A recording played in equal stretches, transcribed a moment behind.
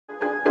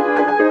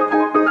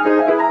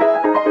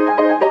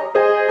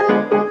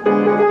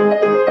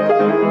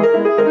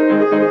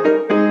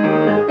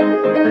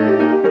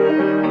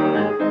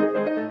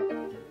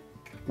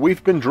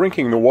We've been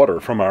drinking the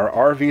water from our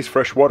RV's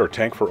freshwater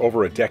tank for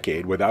over a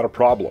decade without a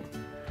problem.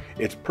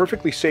 It's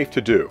perfectly safe to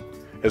do,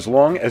 as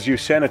long as you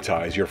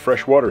sanitize your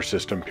freshwater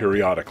system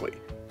periodically.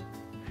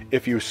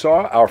 If you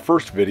saw our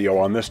first video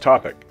on this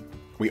topic,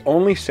 we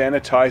only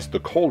sanitized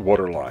the cold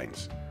water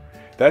lines.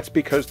 That's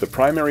because the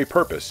primary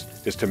purpose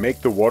is to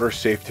make the water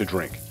safe to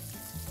drink.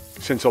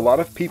 Since a lot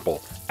of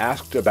people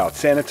asked about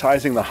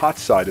sanitizing the hot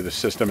side of the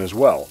system as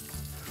well,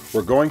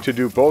 we're going to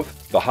do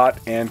both the hot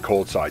and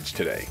cold sides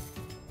today.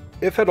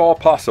 If at all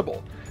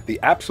possible, the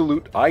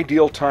absolute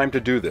ideal time to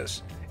do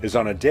this is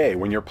on a day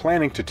when you're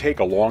planning to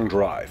take a long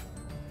drive,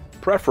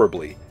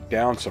 preferably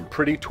down some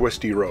pretty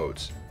twisty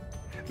roads.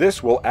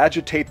 This will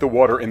agitate the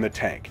water in the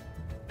tank,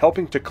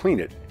 helping to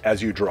clean it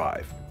as you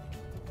drive.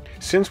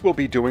 Since we'll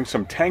be doing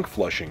some tank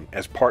flushing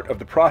as part of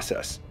the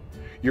process,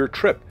 your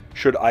trip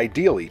should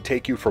ideally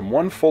take you from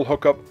one full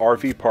hookup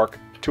RV park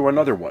to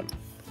another one,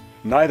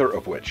 neither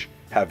of which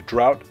have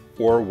drought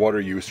or water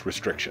use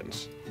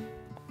restrictions.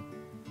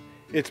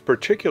 It's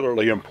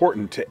particularly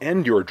important to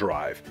end your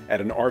drive at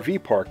an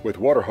RV park with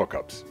water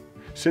hookups,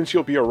 since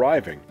you'll be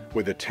arriving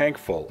with a tank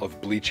full of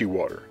bleachy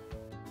water.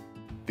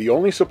 The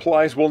only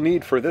supplies we'll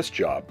need for this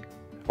job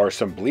are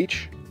some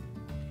bleach,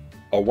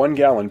 a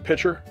 1-gallon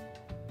pitcher,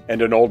 and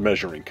an old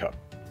measuring cup.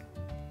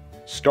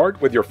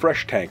 Start with your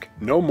fresh tank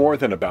no more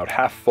than about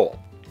half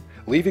full,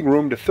 leaving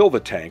room to fill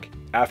the tank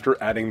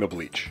after adding the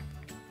bleach.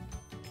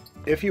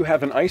 If you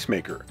have an ice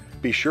maker,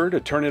 be sure to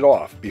turn it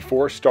off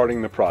before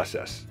starting the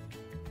process.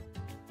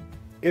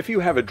 If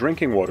you have a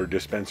drinking water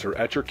dispenser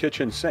at your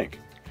kitchen sink,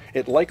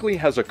 it likely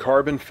has a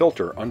carbon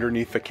filter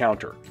underneath the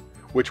counter,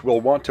 which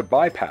we'll want to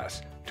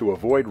bypass to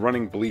avoid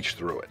running bleach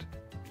through it.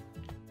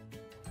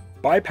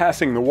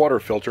 Bypassing the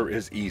water filter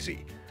is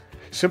easy.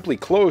 Simply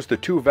close the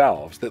 2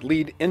 valves that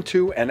lead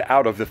into and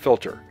out of the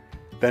filter,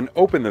 then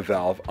open the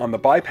valve on the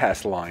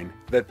bypass line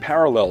that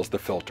parallels the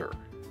filter.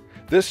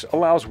 This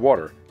allows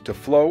water to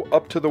flow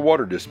up to the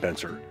water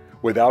dispenser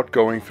without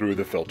going through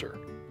the filter.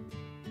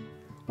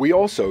 We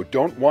also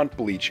don't want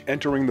bleach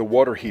entering the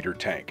water heater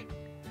tank,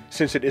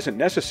 since it isn't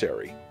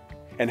necessary,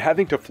 and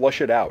having to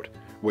flush it out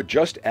would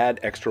just add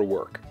extra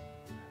work.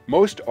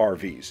 Most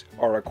RVs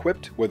are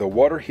equipped with a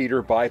water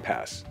heater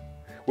bypass,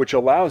 which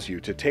allows you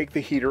to take the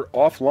heater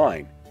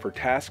offline for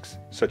tasks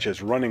such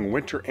as running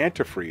winter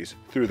antifreeze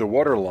through the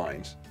water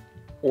lines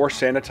or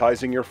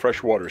sanitizing your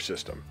freshwater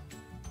system.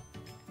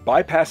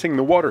 Bypassing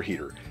the water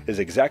heater is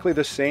exactly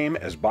the same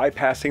as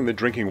bypassing the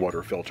drinking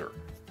water filter.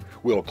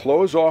 We'll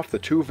close off the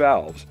 2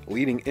 valves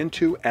leading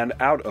into and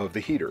out of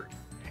the heater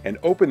and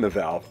open the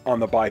valve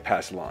on the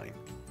bypass line.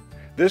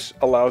 This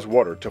allows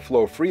water to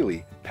flow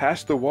freely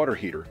past the water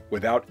heater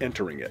without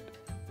entering it.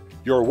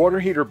 Your water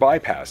heater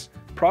bypass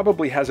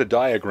probably has a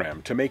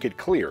diagram to make it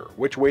clear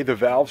which way the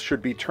valves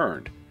should be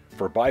turned,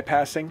 for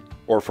bypassing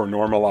or for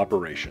normal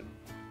operation.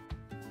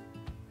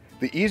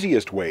 The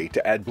easiest way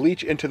to add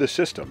bleach into the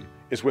system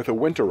is with a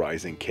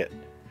winterizing kit,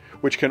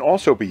 which can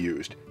also be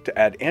used to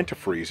add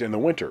antifreeze in the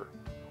winter,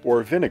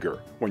 or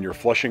vinegar when you're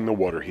flushing the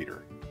water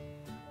heater.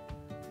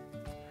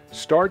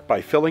 Start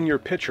by filling your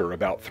pitcher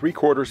about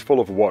 3/4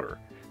 full of water,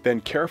 then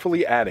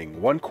carefully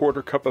adding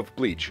 1/4 cup of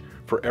bleach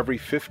for every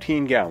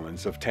 15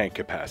 gallons of tank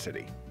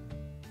capacity.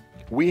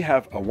 We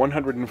have a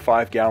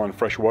 105-gallon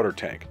freshwater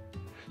tank,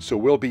 so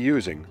we'll be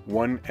using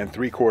 1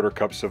 3/4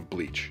 cups of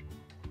bleach.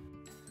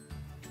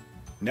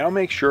 Now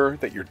make sure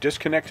that you're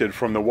disconnected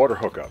from the water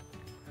hookup,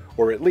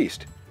 or at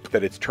least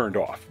that it's turned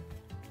off,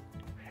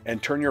 and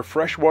turn your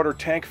freshwater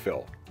tank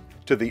fill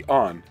to the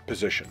on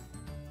position.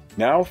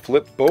 Now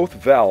flip both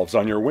valves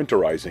on your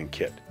winterizing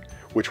kit,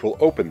 which will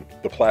open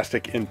the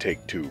plastic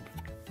intake tube.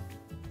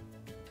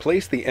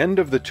 Place the end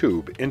of the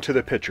tube into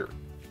the pitcher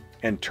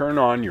and turn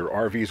on your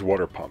RV's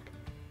water pump.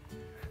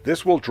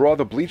 This will draw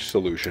the bleach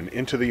solution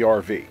into the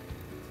RV,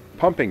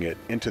 pumping it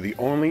into the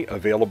only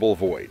available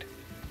void,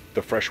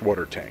 the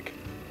freshwater tank.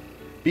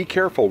 Be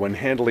careful when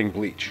handling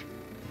bleach.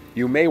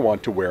 You may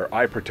want to wear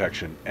eye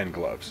protection and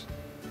gloves.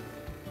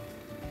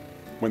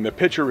 When the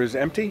pitcher is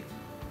empty,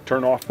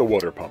 turn off the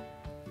water pump.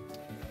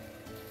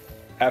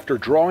 After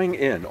drawing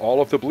in all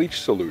of the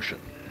bleach solution,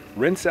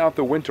 rinse out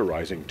the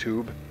winterizing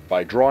tube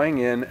by drawing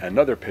in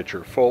another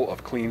pitcher full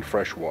of clean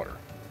fresh water.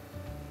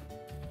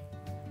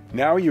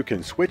 Now you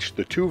can switch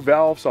the 2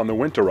 valves on the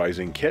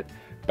winterizing kit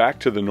back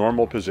to the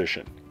normal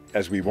position,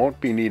 as we won't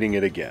be needing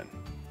it again.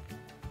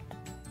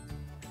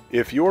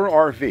 If your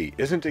RV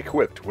isn't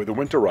equipped with a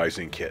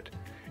winterizing kit,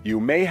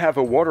 you may have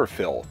a water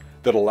fill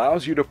that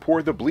allows you to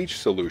pour the bleach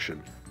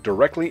solution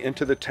directly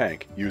into the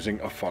tank using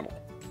a funnel.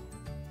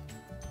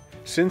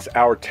 Since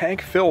our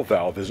tank fill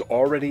valve is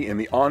already in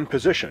the on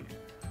position,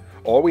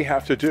 all we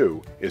have to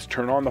do is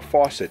turn on the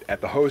faucet at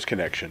the hose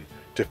connection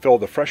to fill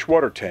the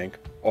freshwater tank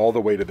all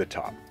the way to the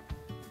top.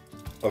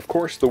 Of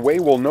course, the way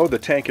we'll know the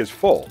tank is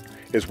full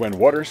is when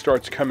water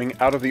starts coming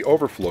out of the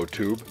overflow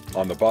tube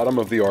on the bottom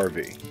of the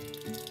RV.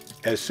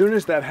 As soon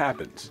as that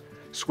happens,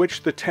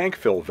 switch the tank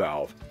fill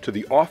valve to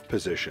the off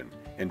position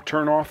and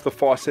turn off the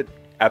faucet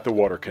at the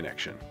water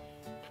connection.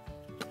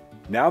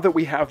 Now that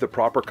we have the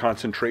proper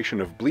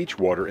concentration of bleach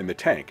water in the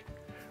tank,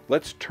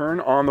 let's turn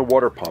on the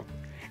water pump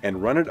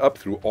and run it up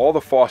through all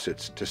the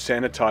faucets to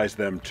sanitize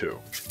them too.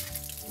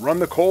 Run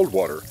the cold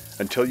water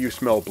until you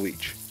smell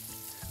bleach.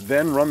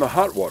 Then run the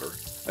hot water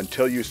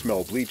until you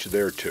smell bleach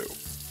there too.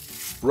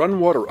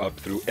 Run water up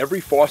through every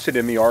faucet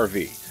in the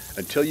RV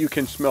until you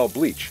can smell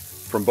bleach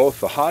from both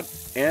the hot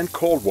and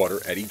cold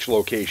water at each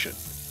location.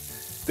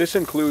 This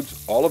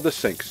includes all of the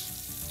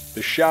sinks,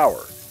 the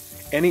shower,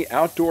 any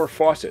outdoor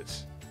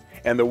faucets,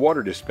 and the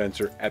water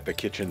dispenser at the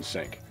kitchen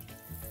sink.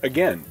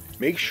 Again,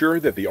 make sure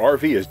that the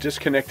RV is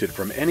disconnected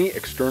from any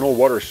external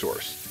water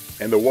source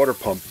and the water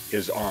pump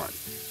is on.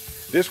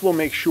 This will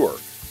make sure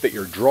that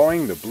you're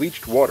drawing the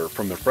bleached water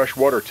from the fresh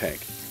water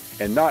tank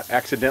and not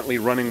accidentally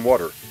running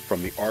water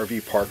from the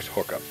RV park's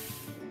hookup.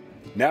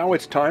 Now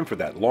it's time for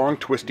that long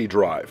twisty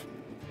drive.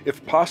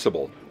 If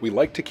possible, we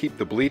like to keep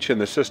the bleach in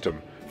the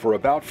system for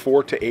about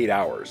 4 to 8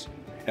 hours,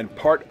 and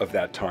part of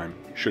that time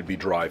should be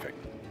driving.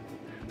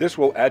 This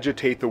will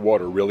agitate the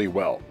water really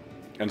well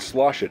and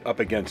slosh it up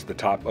against the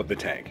top of the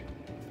tank.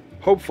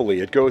 Hopefully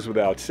it goes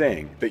without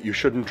saying that you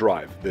shouldn't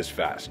drive this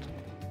fast.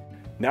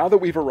 Now that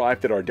we've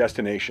arrived at our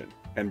destination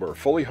and we're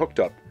fully hooked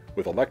up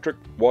with electric,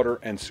 water,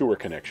 and sewer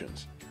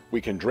connections,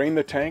 we can drain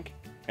the tank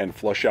and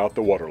flush out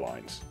the water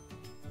lines.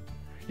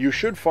 You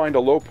should find a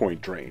low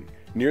point drain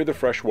near the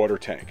freshwater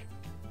tank.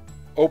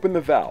 Open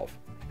the valve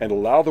and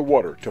allow the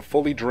water to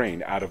fully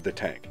drain out of the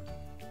tank.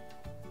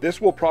 This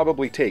will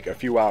probably take a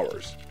few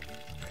hours.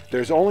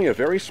 There's only a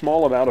very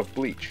small amount of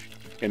bleach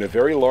in a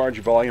very large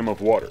volume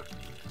of water,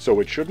 so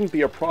it shouldn't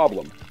be a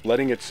problem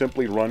letting it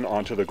simply run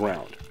onto the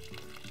ground.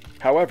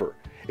 However,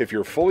 if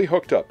you're fully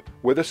hooked up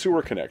with a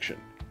sewer connection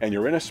and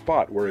you're in a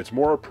spot where it's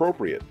more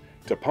appropriate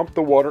to pump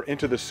the water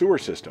into the sewer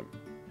system,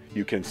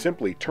 you can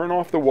simply turn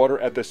off the water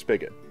at the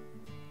spigot,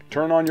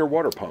 turn on your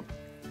water pump,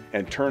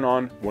 and turn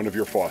on one of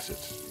your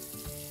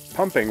faucets.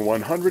 Pumping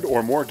 100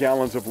 or more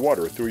gallons of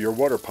water through your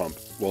water pump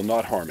will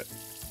not harm it.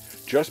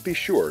 Just be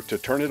sure to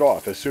turn it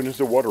off as soon as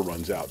the water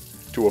runs out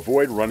to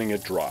avoid running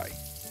it dry.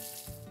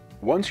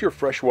 Once your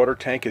freshwater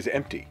tank is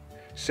empty,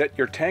 set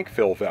your tank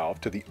fill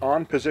valve to the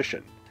on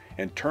position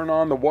and turn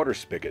on the water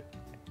spigot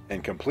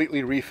and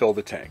completely refill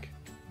the tank.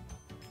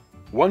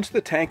 Once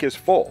the tank is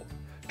full,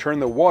 turn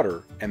the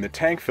water and the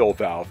tank fill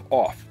valve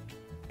off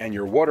and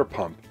your water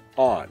pump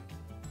on,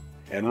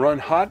 and run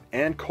hot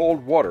and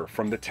cold water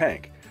from the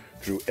tank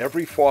through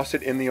every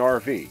faucet in the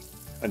RV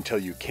until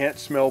you can't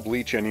smell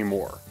bleach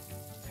anymore.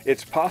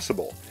 It's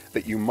possible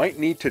that you might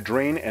need to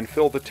drain and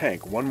fill the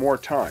tank one more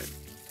time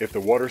if the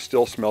water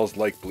still smells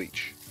like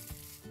bleach.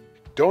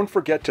 Don't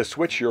forget to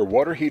switch your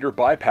water heater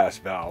bypass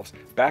valves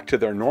back to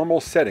their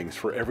normal settings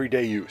for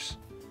everyday use.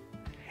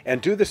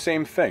 And do the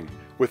same thing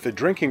with the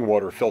drinking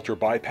water filter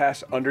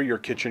bypass under your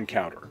kitchen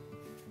counter.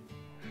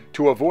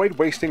 To avoid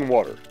wasting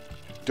water,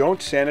 don't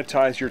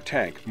sanitize your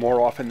tank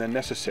more often than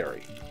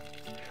necessary.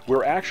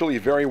 We're actually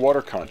very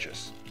water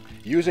conscious,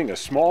 using a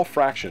small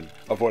fraction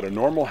of what a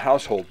normal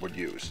household would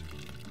use.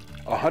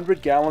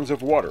 100 gallons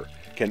of water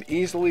can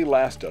easily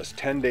last us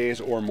 10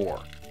 days or more.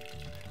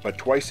 But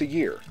twice a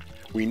year,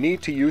 we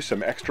need to use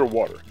some extra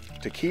water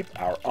to keep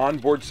our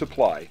onboard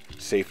supply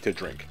safe to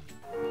drink.